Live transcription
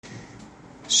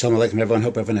Shalom Aleichem, everyone.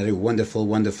 Hope everyone had a wonderful,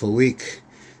 wonderful week.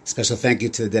 Special thank you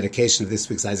to the dedication of this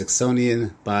week's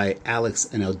Isaacsonian by Alex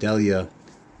and Odelia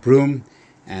Broom,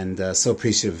 and so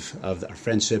appreciative of our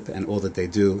friendship and all that they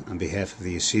do on behalf of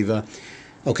the yeshiva.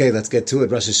 Okay, let's get to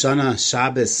it. Rosh Hashana,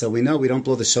 Shabbos. So we know we don't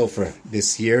blow the shofar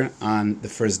this year on the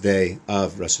first day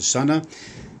of Rosh Hashana.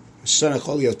 Rosh Hashana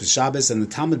Chol Yos B'Shabbos, and the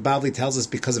Talmud Bavli tells us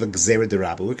because of a Gzeira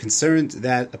D'Rabba. We're concerned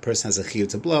that a person has a chiyuv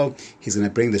to blow. He's going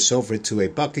to bring the shofar to a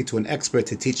baki, to an expert,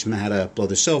 to teach him how to blow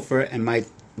the shofar, and might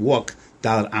walk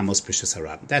Dalet Amos Prishus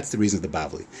Harab. That's the reason of the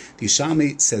Bavli. The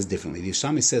Yerushalmi says differently. The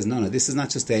Yerushalmi says, no, this is not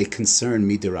just a concern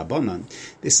midirabanan.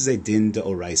 This is a din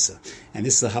deoraisa. And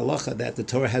this is a halacha that the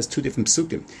Torah has two different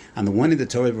psukim. On the one hand, the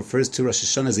Torah refers to Rosh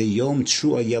Hashanah as a Yom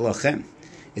Trua Yelachem.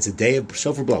 It's a day of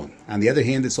shofar blowing. On the other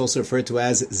hand, it's also referred to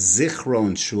as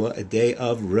Zichron Trua, a day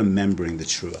of remembering the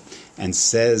Trua. And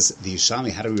says the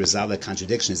Yerushalmi, how do we resolve that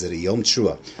contradiction? Is it a Yom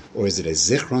Trua or is it a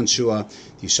Zichron Trua?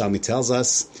 The Yerushalmi tells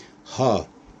us, Ha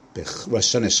Rosh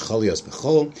Hashanah Chol Yos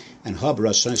B'Chol, and Ha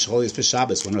Rosh Hashanah Chol Yos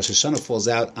B'Shabbos. When Rosh Hashanah falls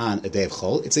out on a day of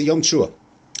Chol, it's a Yom Trua.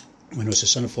 When Rosh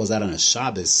Hashanah falls out on a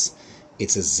Shabbos,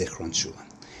 it's a Zichron Trua.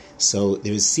 So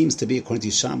there seems to be, according to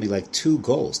Yerushalmi, like two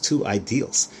goals, two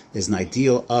ideals. There's an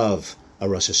ideal of a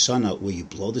Rosh Hashanah where you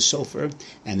blow the shofar,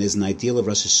 and there's an ideal of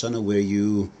Rosh Hashanah where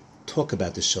you talk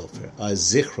about the shofar. A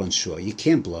Zichron Shua. You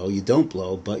can't blow, you don't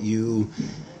blow, but you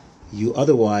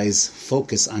otherwise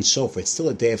focus on shofar. It's still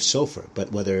a day of shofar,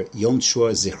 but whether Yom Shua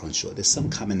or Zichron Shua, there's some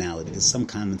commonality, there's some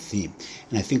common theme.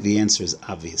 And I think the answer is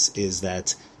obvious, is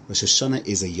that Rosh Hashanah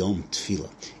is a Yom Tefillah.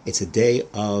 It's a day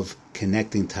of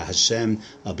connecting to Hashem,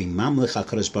 of being Mamlech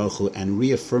HaKadosh Baruch Hu, and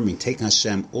reaffirming, taking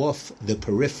Hashem off the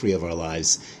periphery of our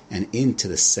lives and into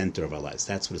the center of our lives.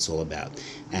 That's what it's all about.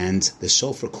 And the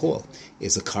shofar call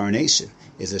is a coronation,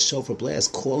 is a shofar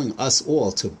blast calling us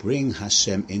all to bring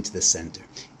Hashem into the center.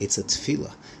 It's a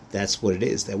tefillah. That's what it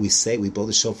is, that we say, we blow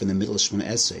the shofar in the middle of Shemona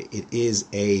Esrei. It is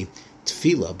a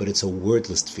tefillah, but it's a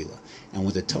wordless tefillah. And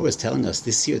what the Torah is telling us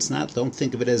this year, it's not, don't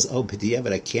think of it as,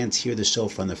 b'diavad, I can't hear the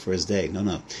shofar on the first day.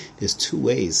 No. There's two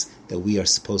ways that we are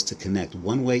supposed to connect.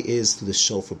 One way is through the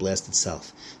shofar blast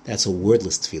itself. That's a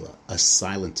wordless tefillah, a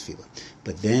silent tefillah.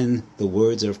 But then the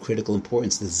words are of critical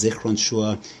importance. The Zichron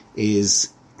Shua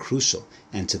is crucial.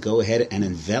 And to go ahead and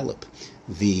envelop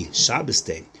the Shabbos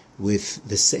day with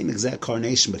the same exact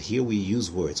coronation, but here we use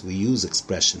words, we use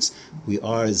expressions. We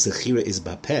are Zechira is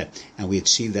Bapeh, and we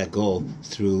achieve that goal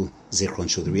through Zichron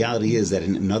Shua. The reality is that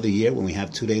in another year, when we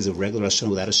have 2 days of regular Rosh Hashanah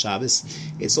without a Shabbos,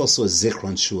 it's also a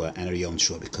Zichron Shua and a Yom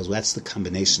Shua, because that's the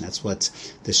combination. That's what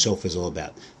the shofar is all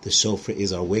about. The shofar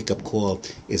is our wake-up call,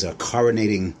 is our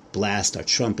coronating blast, our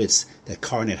trumpets that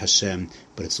coronate Hashem,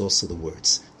 but it's also the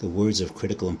words. The words are of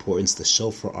critical importance. The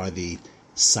shofar are the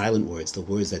silent words, the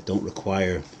words that don't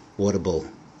require audible,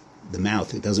 the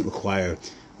mouth. It doesn't require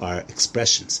our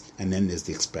expressions. And then there's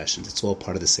the expressions. It's all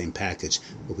part of the same package.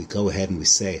 But we go ahead and we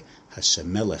say,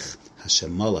 Hashem Melech,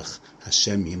 Hashem Malach,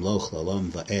 Hashem Yimloch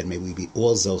La'olam Va'ed. May we be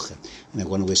all Zoche. And I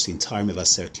want to wish the entire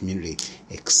Mevaser community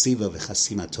a Ksiva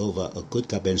v'Chasima Tova, a good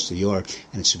Kaben Shliyor,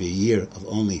 and it should be a year of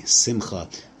only Simcha,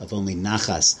 of only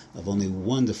Nachas, of only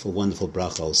wonderful, wonderful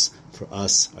brachos for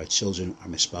us, our children, our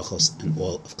Mishpachos, and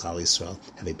all of Klal Yisrael.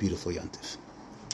 Have a beautiful Yontif.